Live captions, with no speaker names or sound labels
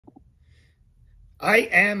I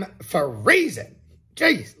am freezing.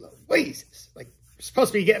 Jeez Louise. Like, we're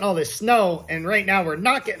supposed to be getting all this snow, and right now we're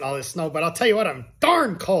not getting all this snow, but I'll tell you what, I'm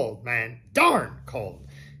darn cold, man. Darn cold.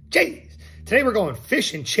 Jeez. Today we're going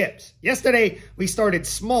fish and chips. Yesterday we started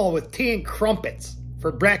small with tea and crumpets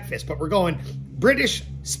for breakfast, but we're going British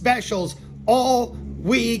specials all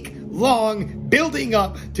week long, building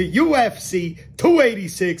up to UFC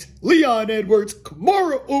 286, Leon Edwards,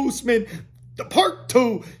 Kamaru Usman, the part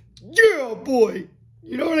 2. Yeah, boy.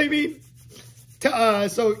 You know what I mean?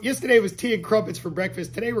 So yesterday was tea and crumpets for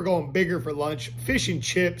breakfast. Today we're going bigger for lunch, fish and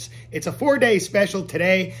chips. It's a 4-day special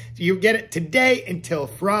today. You get it today until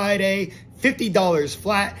Friday. $50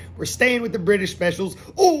 flat. We're staying with the British specials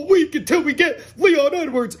all week until we get Leon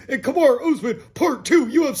Edwards and Kamaru Usman part 2,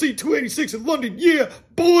 UFC 286 in London. Yeah,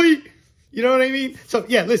 boy. You know what I mean? So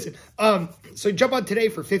yeah, listen. So jump on today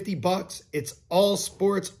for $50. It's all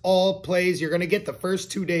sports, all plays. You're going to get the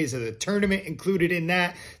first 2 days of the tournament included in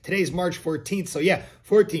that. Today's March 14th. So yeah,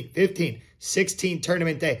 14, 15, 16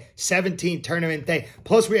 tournament day, 17 tournament day.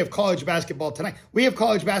 Plus we have college basketball tonight. We have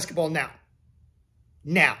college basketball now.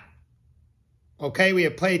 Okay, we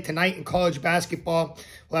have played tonight in college basketball.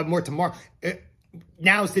 We'll have more tomorrow.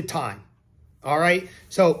 Now's the time. All right?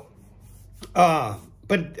 So,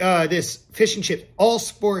 this fish and chips, all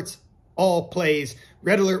sports, all plays.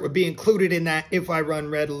 Red alert would be included in that if I run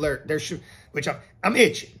red alert. Which I'm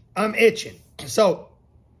itching. I'm itching. So,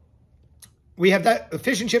 we have that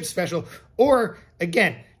fish and chips special. Or,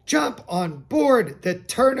 again, jump on board the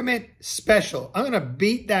tournament special. I'm going to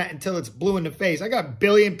beat that until it's blue in the face. I got a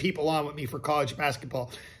billion people on with me for college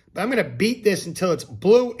basketball. But I'm going to beat this until it's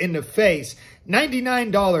blue in the face.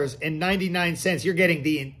 $99.99. You're getting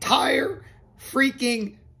the entire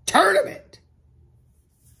freaking tournament.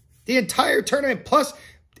 The entire tournament plus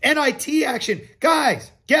NIT action.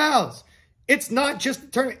 Guys, gals, it's not just the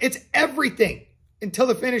tournament. It's everything until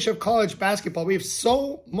the finish of college basketball. We have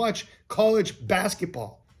so much college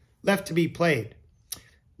basketball left to be played.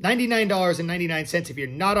 $99.99. If you're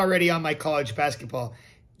not already on my college basketball,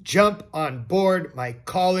 jump on board my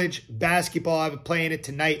college basketball. I've been playing it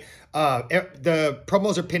tonight. The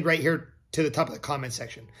promos are pinned right here to the top of the comment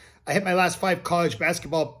section. I hit my last 5 college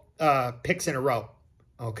basketball picks in a row.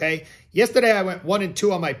 Okay? Yesterday, I went 1 and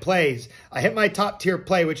 2 on my plays. I hit my top tier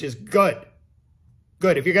play, which is good.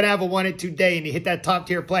 Good. If you're going to have a 1 and 2 day and you hit that top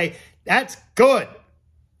tier play, that's good.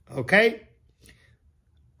 Okay?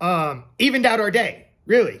 Evened out our day,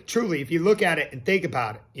 really, truly, if you look at it and think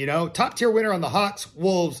about it, you know, top tier winner on the Hawks,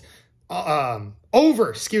 Wolves, over,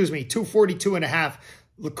 242.5,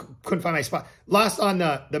 couldn't find my spot, lost on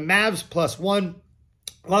the Mavs +1,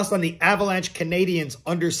 lost on the Avalanche Canadians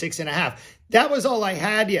under 6.5. That was all I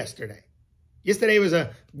had yesterday. Yesterday was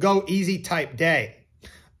a go easy type day.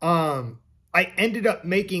 I ended up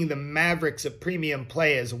making the Mavericks a premium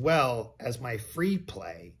play as well as my free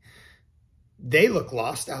play. They look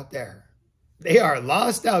lost out there. They are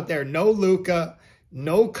lost out there. No Luka,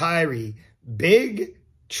 no Kyrie. Big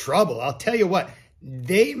trouble. I'll tell you what,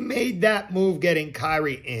 they made that move getting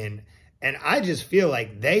Kyrie in, and I just feel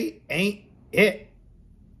like they ain't it.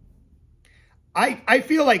 I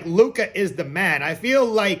feel like Luka is the man. I feel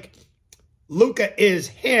like Luka is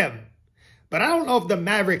him. But I don't know if the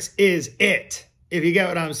Mavericks is it, if you get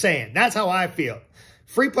what I'm saying. That's how I feel.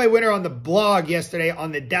 Free play winner on the blog yesterday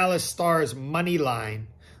on the Dallas Stars money line.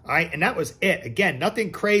 All right, and that was it. Again,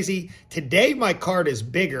 nothing crazy. Today, my card is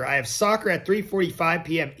bigger. I have soccer at 3:45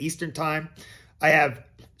 p.m. Eastern Time. I have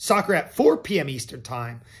soccer at 4 p.m. Eastern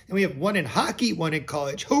Time. And we have 1 in hockey, 1 in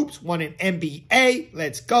college hoops, 1 in NBA.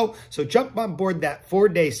 Let's go. So jump on board that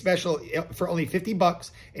 4-day special for only $50,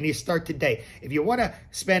 and you start today. If you want to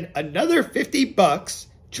spend another $50,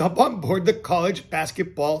 jump on board the college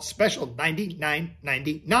basketball special,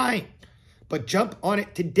 $99.99. But jump on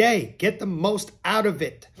it today. Get the most out of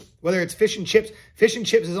it. Whether it's fish and chips. Fish and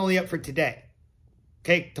chips is only up for today.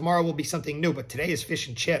 Okay, tomorrow will be something new, but today is fish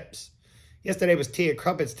and chips. Yesterday was tea and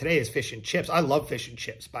crumpets. Today is fish and chips. I love fish and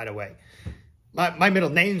chips, by the way. My middle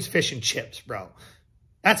name's Fish and Chips, bro.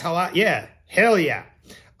 That's how yeah, hell yeah.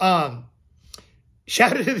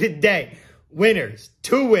 Shout out of the day. Winners.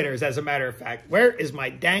 2 winners, as a matter of fact. Where is my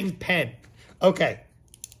dang pen? Okay.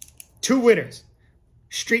 2 winners.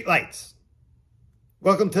 Street lights.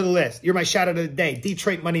 Welcome to the list. You're my shout out of the day.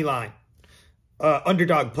 Detroit money line.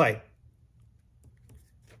 Underdog play.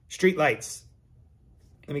 Street lights.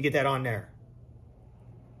 Let me get that on there.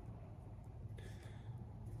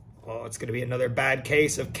 Oh, it's going to be another bad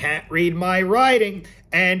case of can't read my writing.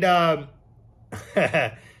 And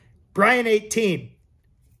Brian 18.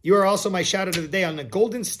 You are also my shout out of the day on the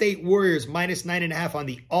Golden State Warriors -9.5 on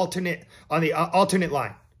the alternate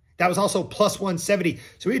line. That was also plus 170.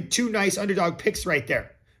 So we had 2 nice underdog picks right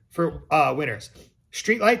there for winners.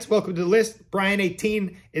 Streetlights, welcome to the list. Brian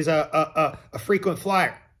 18 is a frequent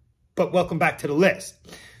flyer, but welcome back to the list.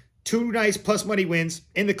 2 nice plus money wins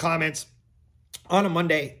in the comments on a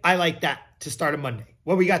Monday. I like that to start a Monday.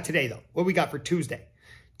 What we got today, though? What we got for Tuesday?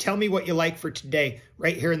 Tell me what you like for today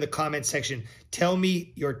right here in the comment section. Tell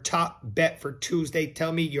me your top bet for Tuesday.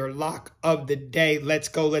 Tell me your lock of the day. Let's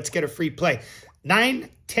go. Let's get a free play.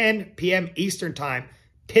 9:10 p.m. Eastern time.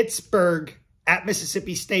 Pittsburgh at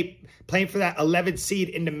Mississippi State playing for that 11th seed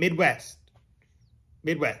in the Midwest.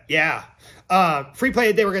 Yeah. Free play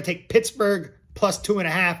today. We're going to take Pittsburgh plus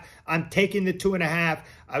 2.5. I'm taking the 2.5.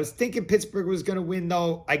 I was thinking Pittsburgh was going to win,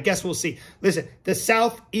 though. I guess we'll see. Listen, the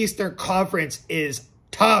Southeastern Conference is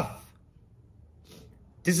tough.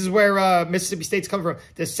 This is where Mississippi State's come from.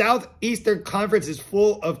 The Southeastern Conference is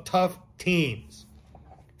full of tough teams.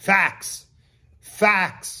 Facts.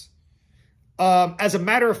 As a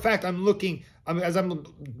matter of fact, I'm looking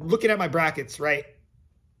at my brackets, right?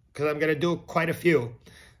 Because I'm going to do quite a few.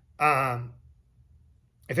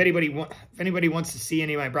 If anybody wants to see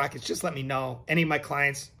any of my brackets, just let me know. Any of my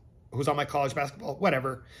clients who's on my college basketball,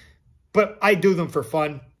 whatever. But I do them for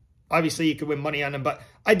fun. Obviously, you could win money on them, but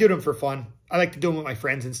I do them for fun. I like to do them with my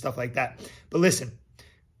friends and stuff like that. But listen,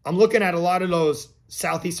 I'm looking at a lot of those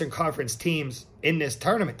Southeastern Conference teams in this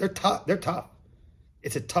tournament. They're tough.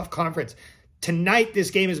 It's a tough conference. Tonight, this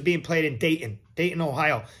game is being played in Dayton,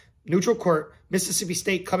 Ohio. Neutral court, Mississippi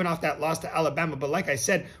State coming off that loss to Alabama. But like I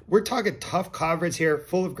said, we're talking tough conference here,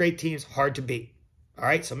 full of great teams, hard to beat. All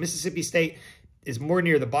right, so Mississippi State is more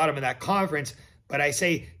near the bottom of that conference. But I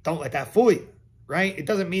say, don't let that fool you. Right? It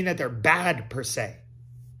doesn't mean that they're bad per se.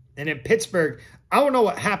 And in Pittsburgh, I don't know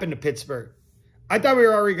what happened to Pittsburgh. I thought we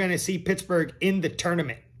were already going to see Pittsburgh in the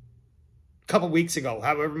tournament a couple weeks ago,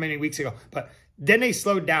 however many weeks ago. But then they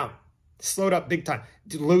slowed up big time,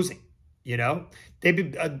 losing. You know, they've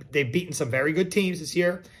beaten some very good teams this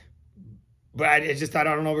year, but I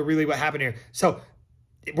don't know really what happened here. So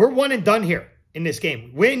we're one and done here in this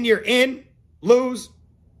game. Win, you're in. Lose,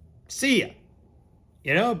 see ya.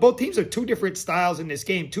 You know, both teams are 2 different styles in this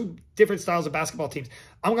game, 2 different styles of basketball teams.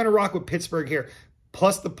 I'm going to rock with Pittsburgh here,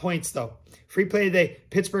 plus the points, though. Free play today,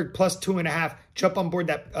 Pittsburgh plus 2.5. Jump on board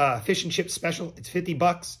that fish and chip special. It's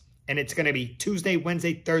 $50, and it's going to be Tuesday,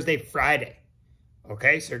 Wednesday, Thursday, Friday.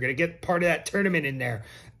 Okay, so you're going to get part of that tournament in there.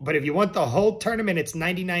 But if you want the whole tournament, it's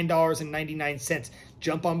 $99.99.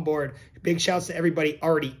 Jump on board. Big shouts to everybody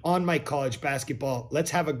already on my college basketball. Let's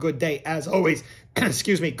have a good day. As always,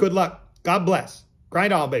 excuse me, good luck. God bless.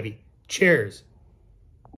 Grind on, baby. Cheers.